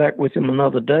I'd get back with him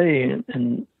another day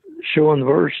and show him the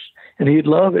verse, and he'd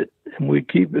love it, and we'd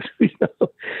keep it.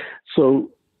 So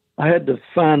I had to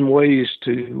find ways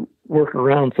to work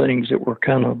around things that were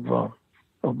kind of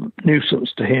a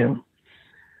nuisance to him.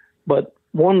 But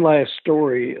one last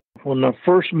story: when I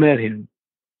first met him,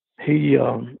 he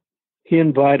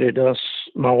invited us,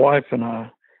 my wife and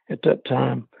I, at that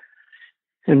time,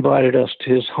 invited us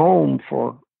to his home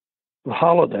for the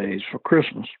holidays for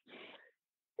Christmas.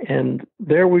 And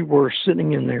there we were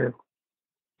sitting in there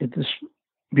at this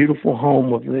beautiful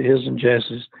home of his and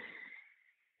Jesse's.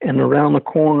 And around the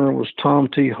corner was Tom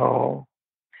T. Hall.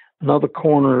 Another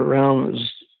corner around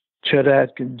was Chet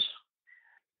Atkins.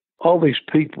 All these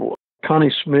people,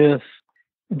 Connie Smith,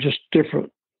 just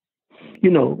different,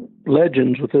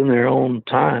 legends within their own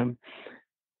time,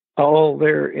 all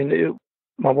there. And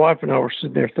my wife and I were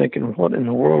sitting there thinking, what in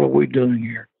the world are we doing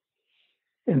here?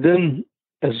 And then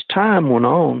as time went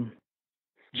on,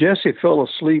 Jesse fell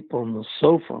asleep on the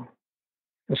sofa.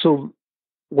 And so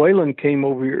Waylon came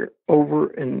over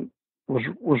and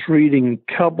was reading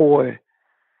cowboy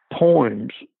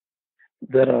poems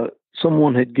that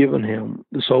someone had given him,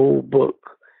 this old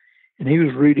book. And he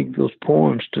was reading those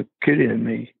poems to Kitty and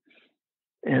me.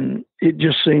 And it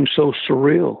just seemed so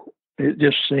surreal. It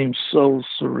just seemed so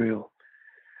surreal.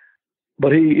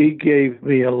 But he gave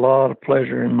me a lot of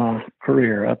pleasure in my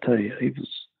career, I tell you.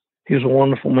 He was a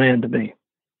wonderful man to me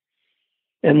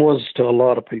and was to a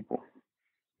lot of people.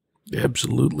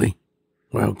 Absolutely.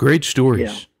 Wow, great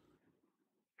stories.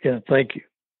 Yeah, thank you.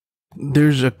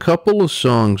 There's a couple of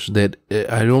songs that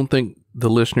I don't think the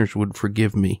listeners would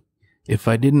forgive me if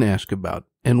I didn't ask about.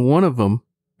 And one of them,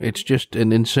 it's just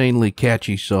an insanely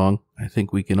catchy song. I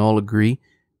think we can all agree.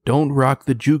 Don't Rock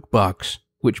the Jukebox,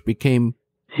 which became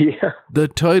the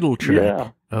title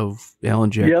track of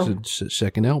Alan Jackson's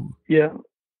second album. Yeah.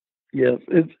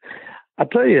 I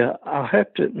tell you, I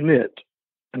have to admit,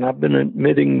 and I've been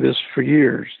admitting this for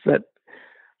years, that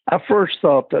I first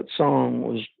thought that song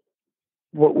was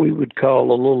what we would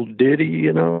call a little ditty,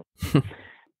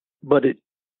 but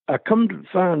I come to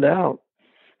find out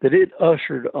that it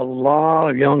ushered a lot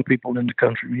of young people into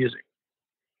country music.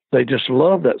 They just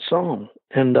loved that song.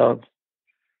 And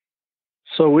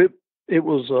so it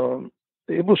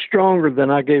was stronger than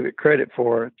I gave it credit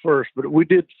for at first, but we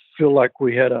did feel like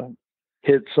we had a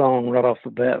hit song right off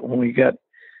the bat. When we got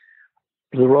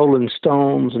the Rolling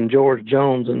Stones and George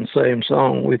Jones in the same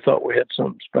song, we thought we had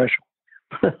something special.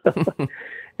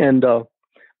 And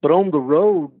but on the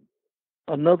road,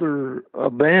 a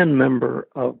band member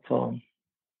of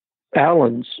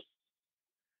Alan's,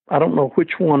 I don't know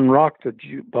which one rocked the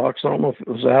jukebox. I don't know if it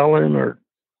was Alan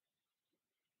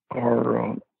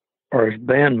or his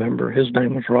band member. His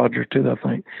name was Roger too, I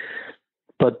think.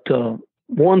 But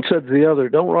one said to the other,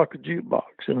 "Don't rock the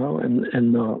jukebox,"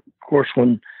 And of course,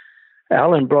 when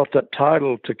Alan brought that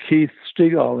title to Keith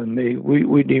Stegall and me,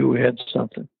 we knew we had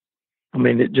something. I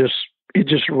mean, it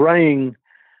just rang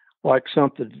like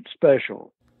something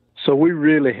special. So we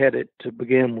really had it to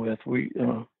begin with.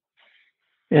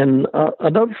 And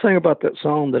another thing about that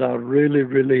song that I really,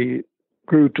 really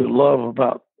grew to love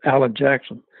about Alan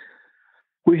Jackson,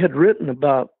 we had written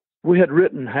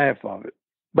half of it.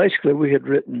 Basically, we had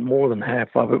written more than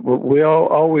half of it, but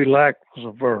all we lacked was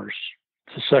a verse,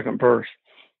 the second verse.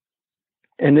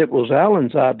 And it was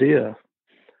Alan's idea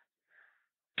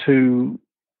to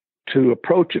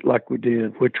approach it like we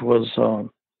did, which was,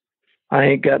 I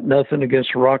ain't got nothing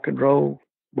against rock and roll,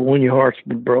 but when your heart's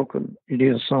been broken, you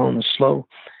need a song that's slow.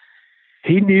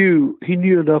 He knew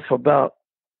enough about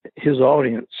his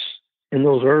audience in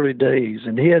those early days,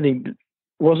 and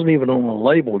wasn't even on a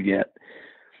label yet,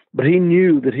 but he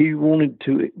knew that he wanted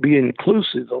to be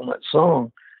inclusive on that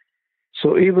song.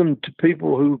 So even to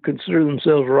people who consider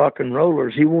themselves rock and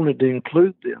rollers, he wanted to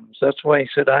include them. So that's why he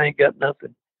said, I ain't got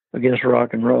nothing against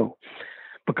rock and roll,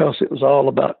 because it was all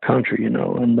about country, and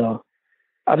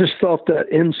I just thought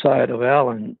that insight of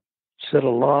Alan said a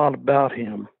lot about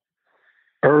him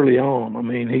early on. I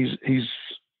mean, he's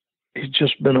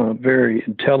just been a very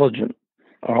intelligent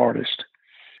artist,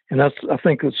 and I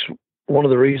think that's one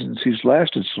of the reasons he's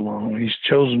lasted so long. He's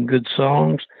chosen good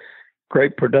songs,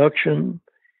 great production,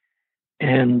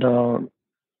 and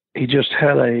he just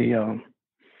had a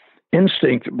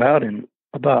instinct about him,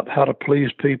 about how to please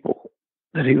people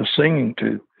that he was singing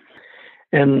to.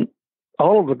 And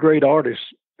all of the great artists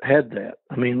had that.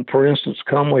 I mean, for instance,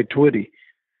 Conway Twitty.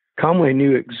 Conway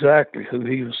knew exactly who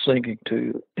he was singing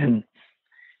to, and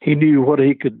he knew what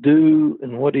he could do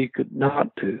and what he could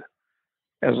not do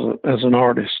as an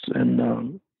artist.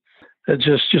 And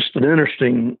it's just an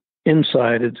interesting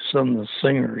insight into some of the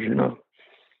singers,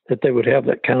 that they would have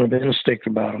that kind of instinct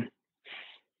about them.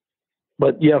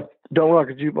 But yeah, Don't Rock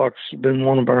the Jukebox has been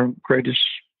one of our greatest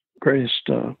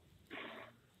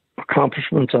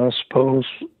accomplishments, I suppose.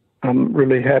 I'm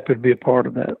really happy to be a part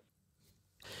of that.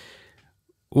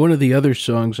 One of the other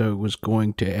songs I was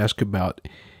going to ask about,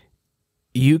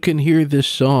 you can hear this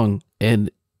song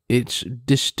and it's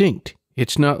distinct.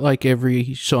 It's not like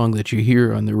every song that you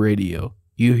hear on the radio.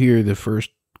 You hear the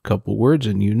first couple words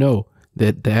and you know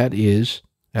that is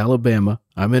Alabama.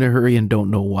 I'm in a hurry and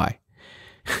don't know why.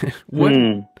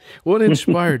 What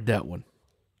inspired that one?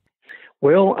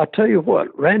 Well, I tell you what,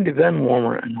 Randy Van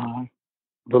Warmer and I,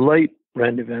 the late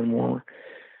Randy Van Warmer,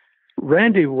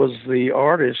 Randy was the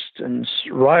artist and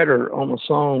writer on a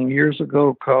song years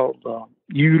ago called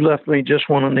You Left Me Just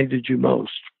When I Needed You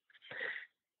Most.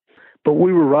 But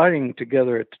we were writing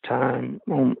together at the time,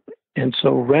 and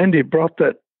so Randy brought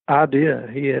that idea.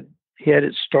 He had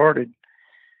it started,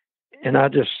 and I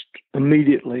just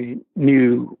immediately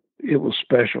knew it was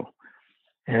special.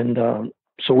 And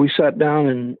so we sat down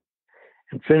and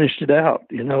finished it out,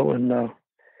 and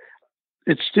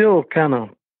it still kind of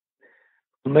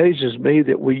amazes me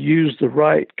that we used the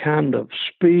right kind of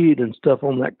speed and stuff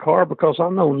on that car, because I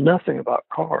know nothing about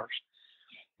cars.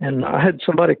 And I had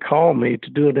somebody call me to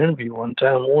do an interview one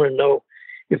time, wanting to know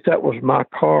if that was my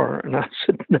car. And I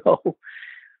said, no,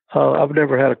 I've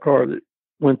never had a car that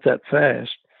went that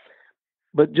fast.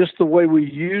 But just the way we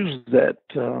used that,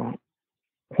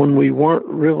 when we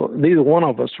weren't neither one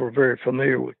of us were very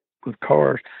familiar with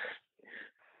cars,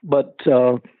 but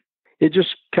it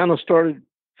just kind of started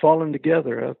falling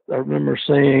together. I remember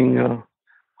saying,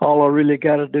 all I really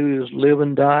got to do is live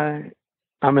and die.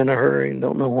 I'm in a hurry and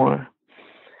don't know why.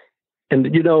 And,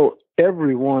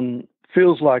 everyone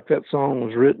feels like that song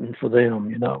was written for them,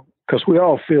 because we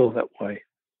all feel that way.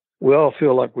 We all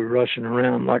feel like we're rushing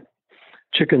around like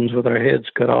chickens with our heads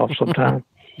cut off sometimes.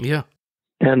 Yeah.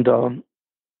 And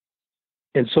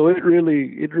so it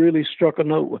really struck a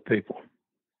note with people.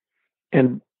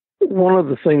 And one of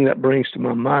the things that brings to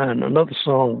my mind another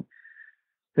song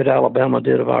that Alabama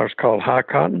did of ours called High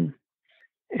Cotton.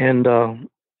 And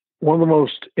one of the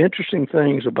most interesting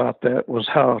things about that was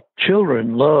how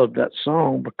children loved that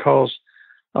song because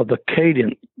of the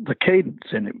cadence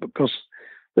in it, because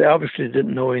they obviously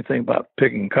didn't know anything about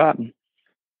picking cotton.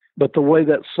 But the way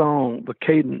that song, the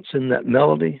cadence in that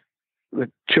melody,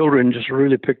 the children just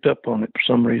really picked up on it for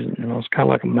some reason. It's kind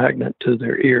of like a magnet to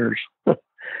their ears.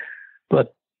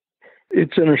 But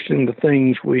it's interesting the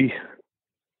things we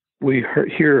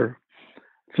hear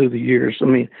through the years. I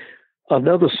mean,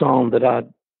 another song that I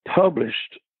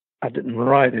published, I didn't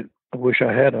write it. I wish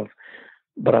I had of,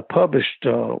 but I published.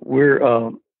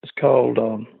 It's called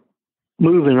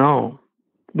 "Moving On,"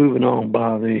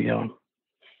 by the.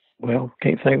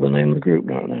 Can't think of the name of the group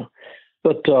right now,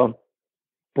 but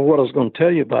what I was going to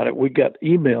tell you about it, we got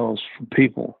emails from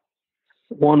people.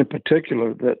 One in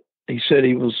particular that he said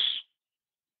he was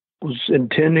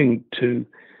intending to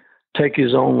take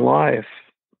his own life,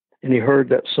 and he heard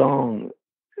that song,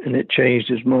 and it changed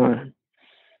his mind.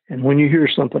 And when you hear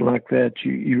something like that,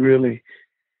 you really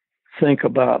think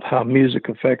about how music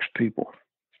affects people.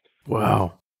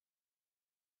 Wow.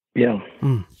 Yeah.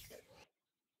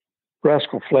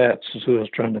 Rascal Flatts is who I was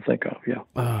trying to think of,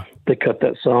 yeah. They cut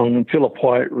that song, and Philip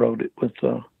White wrote it with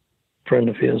a friend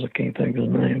of his. I can't think of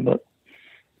his name,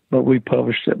 but we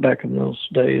published it back in those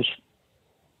days.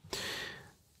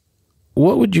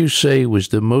 What would you say was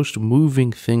the most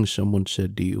moving thing someone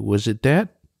said to you? Was it that?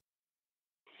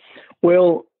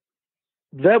 Well,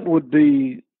 that would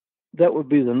be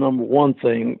the number one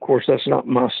thing. Of course, that's not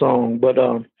my song, but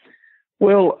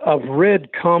I've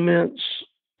read comments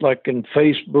like in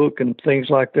Facebook and things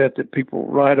like that people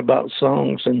write about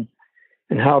songs and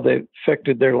how they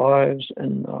affected their lives.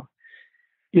 And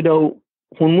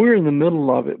when we're in the middle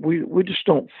of it, we just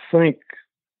don't think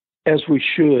as we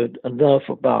should enough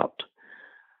about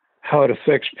how it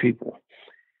affects people.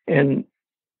 And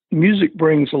music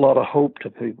brings a lot of hope to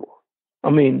people.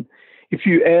 I mean, if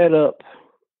you add up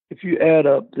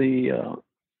the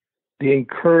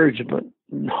encouragement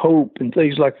and hope and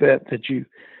things like that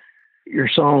your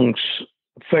songs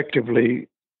effectively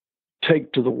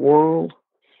take to the world,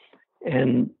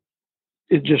 and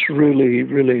it just really,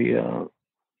 really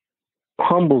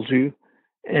humbles you,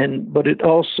 but it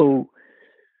also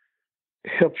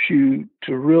helps you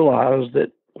to realize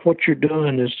that what you're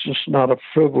doing is just not a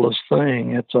frivolous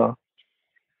thing.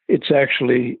 It's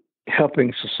actually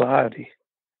helping society,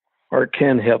 or it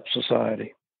can help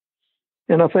society.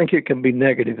 And I think it can be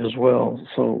negative as well.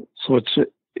 So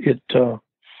it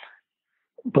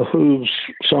behooves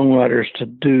songwriters to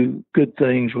do good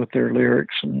things with their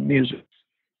lyrics and music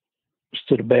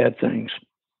instead of bad things.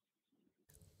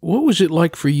 What was it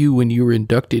like for you when you were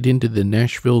inducted into the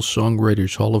Nashville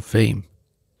Songwriters Hall of Fame?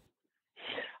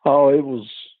 Oh, it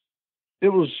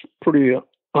was pretty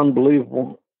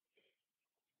unbelievable.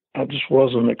 I just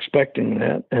wasn't expecting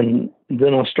that. And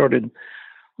then I started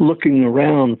looking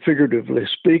around, figuratively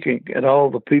speaking, at all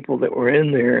the people that were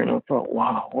in there, and I thought,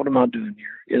 wow, what am I doing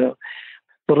here?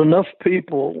 But enough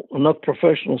people, enough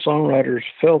professional songwriters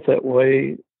felt that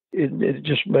way. It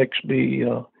just makes me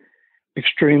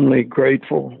extremely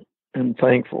grateful and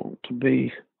thankful to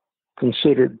be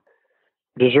considered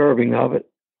deserving of it.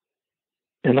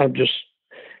 And I'm just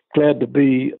glad to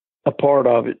be a part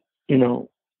of it, you know,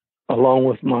 along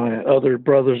with my other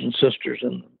brothers and sisters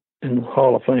in the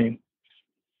Hall of Fame.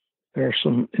 There are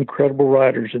some incredible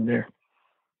writers in there.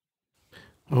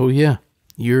 Oh, yeah.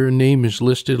 Your name is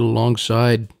listed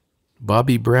alongside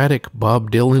Bobby Braddock,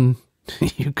 Bob Dylan,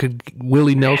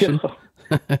 Willie Nelson.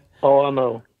 Oh, I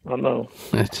know.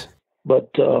 But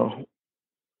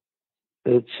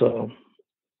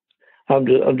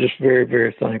I'm just very,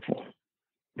 very thankful.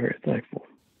 Very thankful.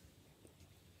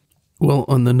 Well,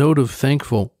 on the note of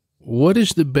thankful, what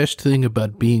is the best thing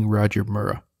about being Roger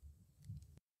Murrah?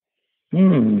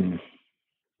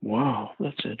 Wow,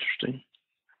 that's interesting.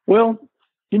 Well,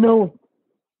 you know,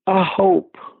 I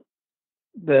hope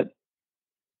that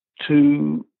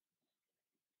to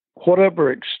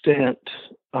whatever extent,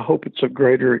 I hope it's a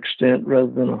greater extent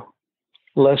rather than a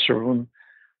lesser one,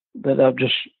 that I've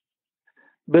just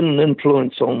been an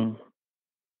influence on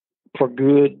for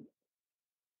good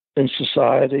in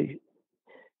society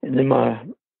and in my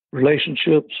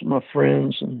relationships, my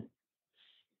friends, and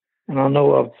I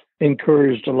know I've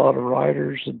encouraged a lot of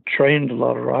writers and trained a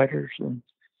lot of writers, and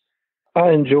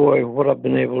I enjoy what I've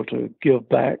been able to give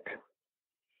back,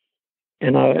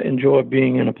 and I enjoy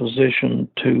being in a position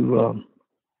to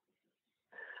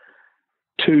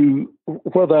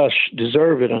whether I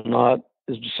deserve it or not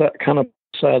is kind of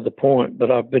beside the point, but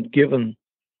I've been given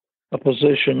a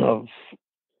position of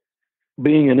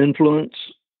being an influence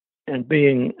and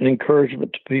being an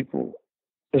encouragement to people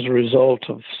as a result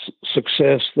of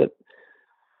success that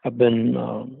I've been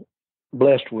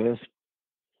blessed with.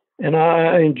 And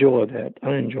I enjoy that.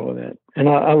 And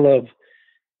I love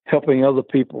helping other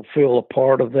people feel a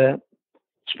part of that,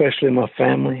 especially my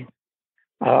family.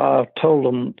 I've told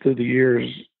them through the years,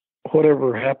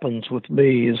 whatever happens with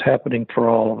me is happening for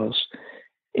all of us.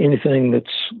 Anything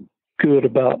that's good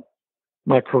about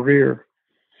my career,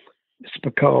 it's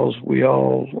because we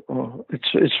all,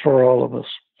 it's for all of us.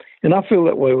 And I feel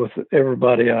that way with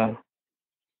everybody I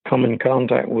come in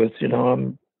contact with. You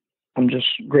know, I'm just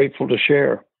grateful to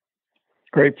share,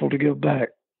 grateful to give back.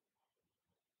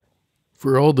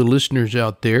 For all the listeners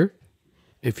out there,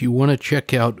 if you want to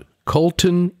check out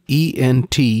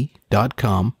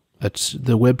ColtonENT.com, that's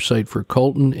the website for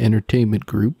Colton Entertainment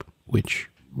Group, which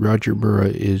Roger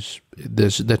Murrah is,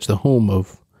 that's the home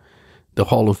of the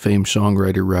Hall of Fame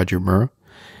songwriter Roger Murrah.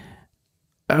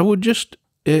 I would just,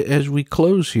 as we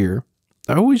close here,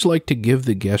 I always like to give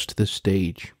the guest the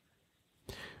stage.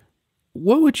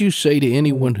 What would you say to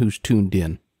anyone who's tuned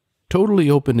in? Totally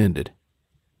open-ended.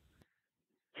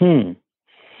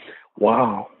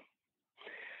 Wow.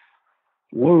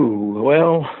 Whoa.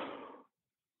 Well,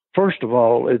 first of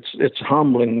all, it's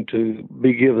humbling to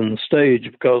be given the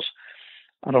stage because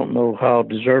I don't know how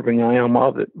deserving I am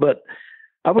of it. But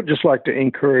I would just like to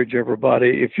encourage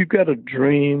everybody, if you've got a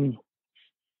dream,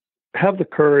 have the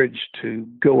courage to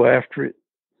go after it,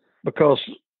 because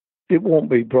it won't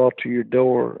be brought to your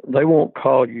door. They won't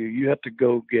call you. You have to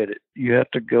go get it. You have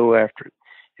to go after it.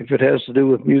 If it has to do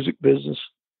with music business,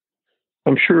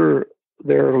 I'm sure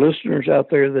there are listeners out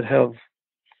there that have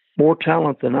more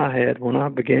talent than I had when I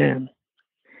began.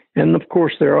 And of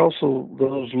course, there are also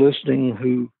those listening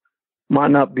who might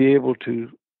not be able to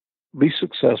be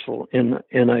successful in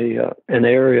an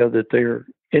area that they're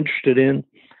interested in,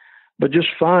 but just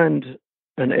find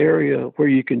an area where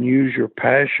you can use your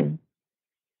passion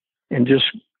and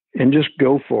just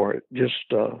go for it. Just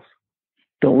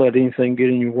don't let anything get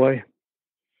in your way,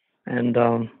 and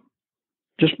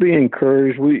just be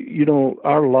encouraged.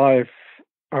 Our lives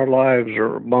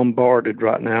are bombarded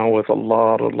right now with a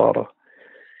lot of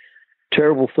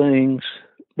terrible things,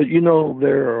 but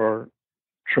there are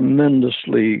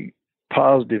tremendously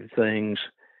positive things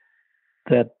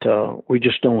that we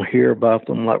just don't hear about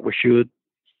them like we should.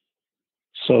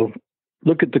 So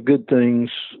look at the good things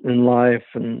in life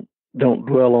and don't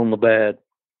dwell on the bad.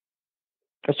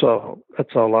 That's all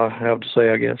I have to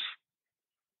say, I guess.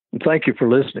 And thank you for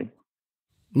listening.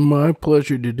 My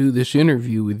pleasure to do this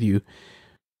interview with you.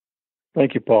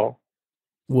 Thank you, Paul.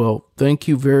 Well, thank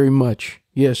you very much.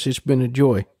 Yes, it's been a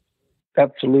joy.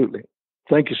 Absolutely.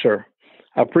 Thank you, sir.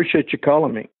 I appreciate you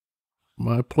calling me.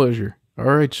 My pleasure. All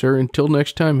right, sir. Until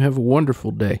next time, have a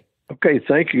wonderful day. Okay,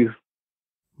 thank you.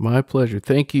 My pleasure.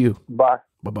 Thank you. Bye.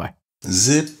 Bye-bye.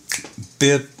 Zip,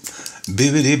 bip,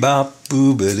 bibbidi bop,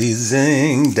 boobity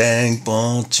zing, dang,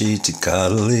 bon, cheety,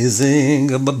 coddly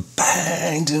zing, a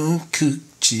bang, doo,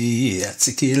 cooch. she at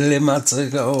the kill him at the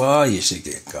go, you should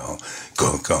get gone,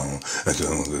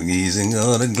 easy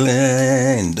on the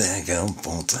glen, dang up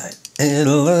on tight.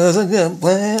 It'll a good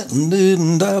plan,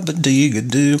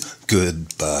 do.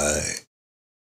 Goodbye.